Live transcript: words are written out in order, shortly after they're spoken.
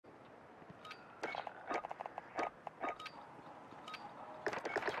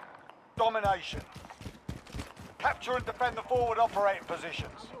domination. Capture and defend the forward operating positions.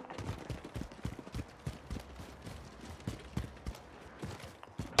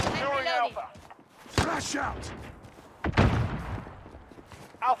 Securing Alpha. Flash out!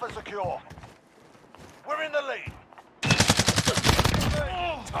 Alpha secure. We're in the lead.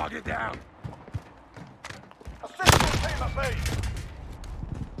 Target down! Assist your team at B.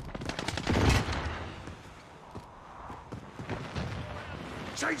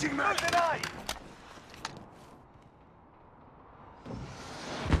 Changing mag! Losing A.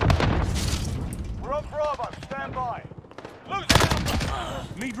 We're on Bravo. Stand by. Losing Alpha.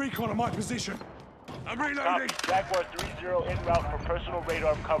 Need recon on my position. I'm reloading! Copy. Jaguar 3-0 en route for personal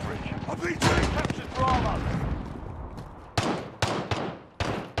radar coverage. I'm beating! Captured Bravo.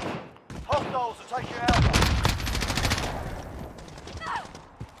 Hostiles are taking Alpha.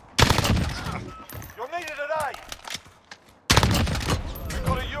 You're needed at A. We've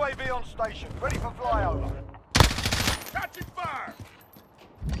got a UAV on station, ready for flyover. Catching fire!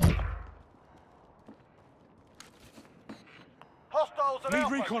 Hostiles at Need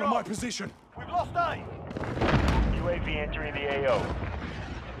Alpha. recon Go. on my position. We've lost A. UAV entering the AO.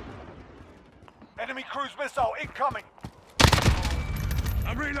 Enemy cruise missile incoming.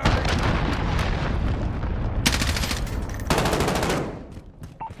 I'm reloading!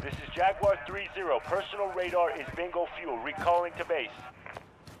 This is Jaguar 3-0. Personal radar is bingo fuel. Recalling to base.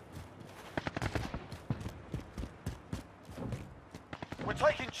 We're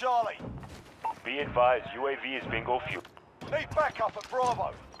taking Charlie. Be advised, UAV is bingo fuel. Need backup at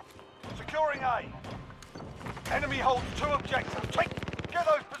Bravo. Securing A. Enemy holds 2 objectives. Get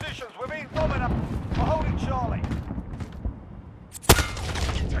those positions. We're being dominated. We're holding Charlie.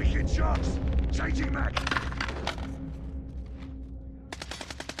 Taking shots! Changing mag!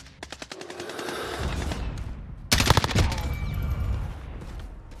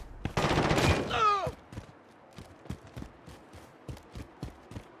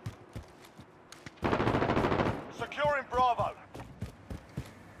 Securing Bravo.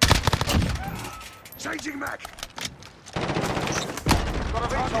 Changing mag! Got a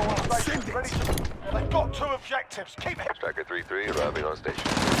VTOL on Send station. it. Ready to... They've got 2 objectives. Keep it. Striker 3-3 arriving on station.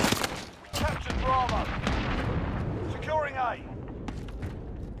 Captured Bravo. Securing A.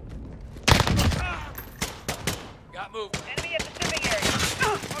 Got moved. Enemy at the shipping area.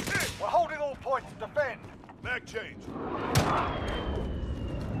 We're holding all points. Defend. Mag change.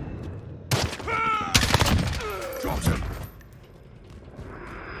 Dropped him!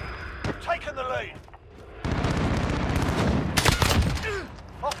 We've taken the lead.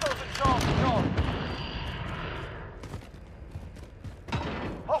 Hostiles at Charlie. Gone.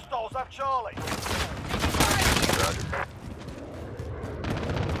 Hostiles have Charlie. Roger.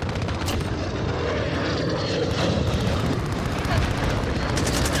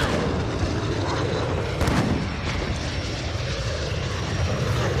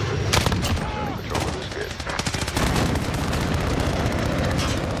 Control of this grid.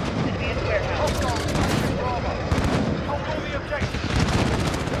 Enemy at the warehouse. Hostiles capturing Bravo. Hold all the objectives.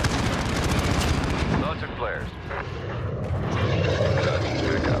 Lots of flares.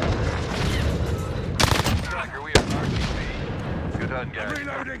 Good copy. Striker, we have RTB. Good hunt, guys.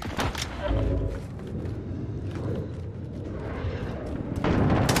 Reloading!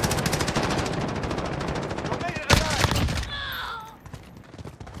 You're needed at A.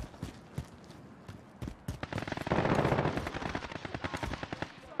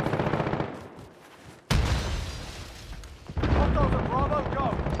 Hostiles at Bravo, go.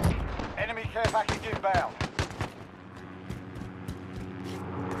 Enemy care package inbound.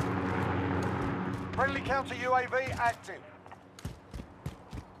 Friendly counter UAV active.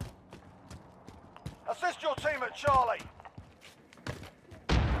 Assist your team at Charlie.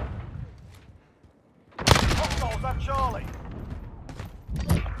 Hostiles at Charlie.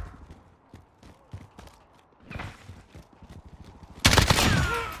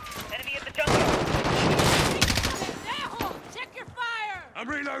 Enemy at the jungle. Now! Check your fire! I'm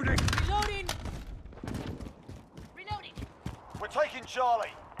reloading! Reloading! Reloading! We're taking Charlie.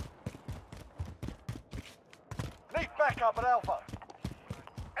 Need backup at Alpha.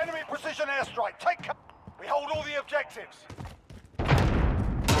 Enemy precision airstrike. Take cover. We hold all the objectives. We've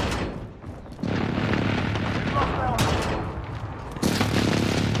lost Alpha.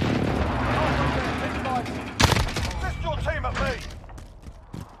 Assist your team at B.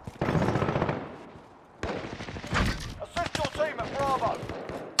 Assist your team at Bravo.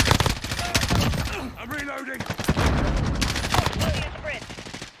 I'm reloading! Enemy at sprint.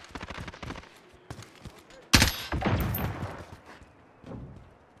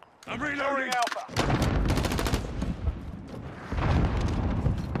 I'm Securing reloading! Alpha.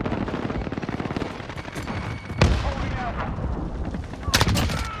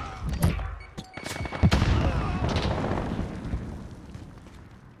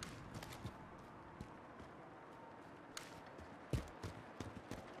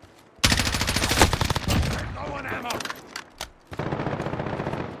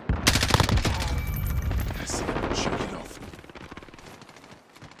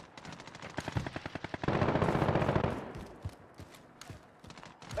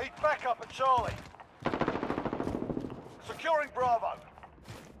 backup at Charlie. Securing Bravo.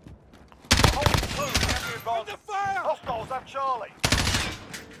 Holding 2, enemy advantage. fire! Hostiles have Charlie.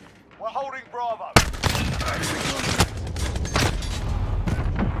 We're holding Bravo.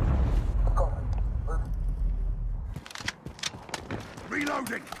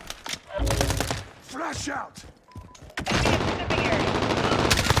 Reloading! Flash out! Enemy in Pacific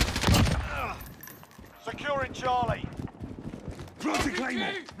area. Securing Charlie. Planting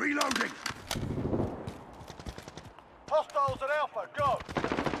Claymore! Reloading! Hostiles at Alpha, go.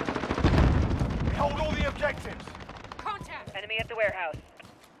 We hold all the objectives. Contact! Enemy at the warehouse.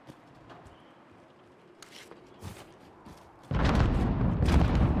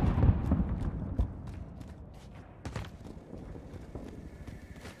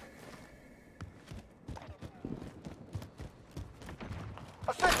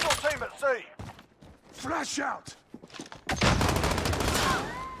 Assist your team at sea. Flash out!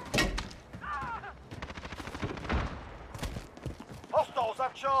 Hostiles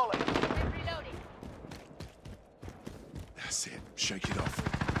have Charlie. Reloading. That's it. Shake it off.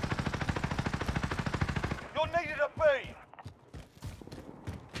 You're needed at B.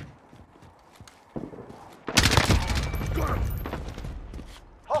 Got him!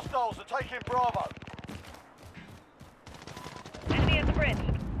 Hostiles are taking Bravo. Enemy at the bridge.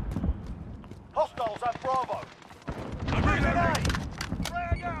 Hostiles have Bravo. I'm reloading!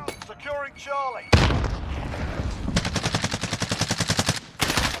 Flag out. Securing Charlie.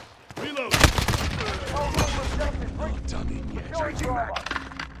 Reload! Hold all objectives. Not done in yet. Securing Changing Bravo. back!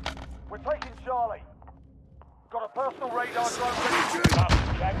 We're taking Charlie. Got a personal radar drone ready. Copy.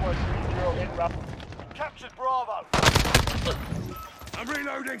 Jaguar 3-0 en route. Captured Bravo. I'm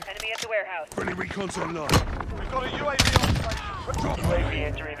reloading! Enemy at the warehouse. Friendly recon's online. We've got a UAV on station. Drop UAV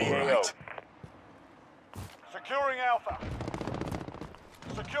entering the AO. Alright. Securing Alpha.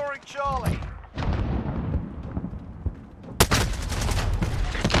 Securing Charlie.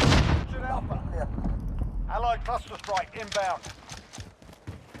 Captured Alpha. Allied cluster strike inbound.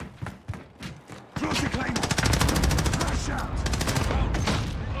 Planting Claymore! Flash out!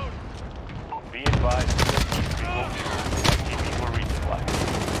 Be advised, TV for resupply.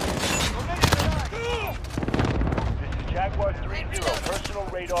 You're needed tonight. This is Jaguar 3-0. Personal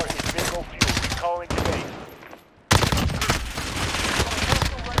radar is bingo fuel. Recalling to base.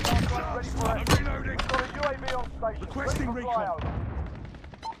 Ready for I'm it. reloading! Got a UAV on station. Requesting ready for recon. flyover.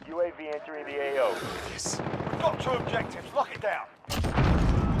 UAV entering the AO. Yes. We've got 2 objectives. Lock it down.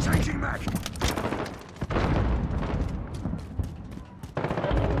 Changing back!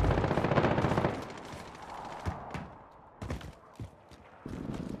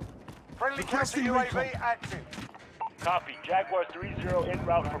 Friendly counter Requesting UAV recon. active. Copy. Jaguar 3-0 en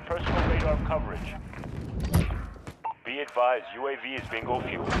route for personal radar coverage. Be advised, UAV is bingo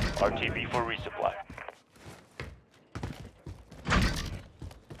fuel. RTB for resupply.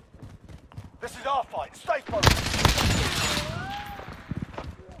 This is our fight. Stay focused.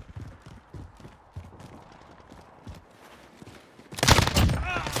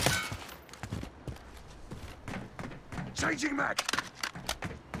 Changing back!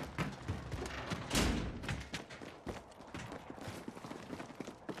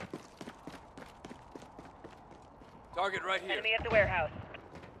 Target right here. Enemy at the warehouse.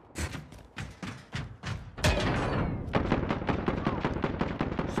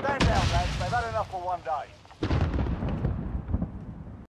 Stand down, lads. They've had enough for one day.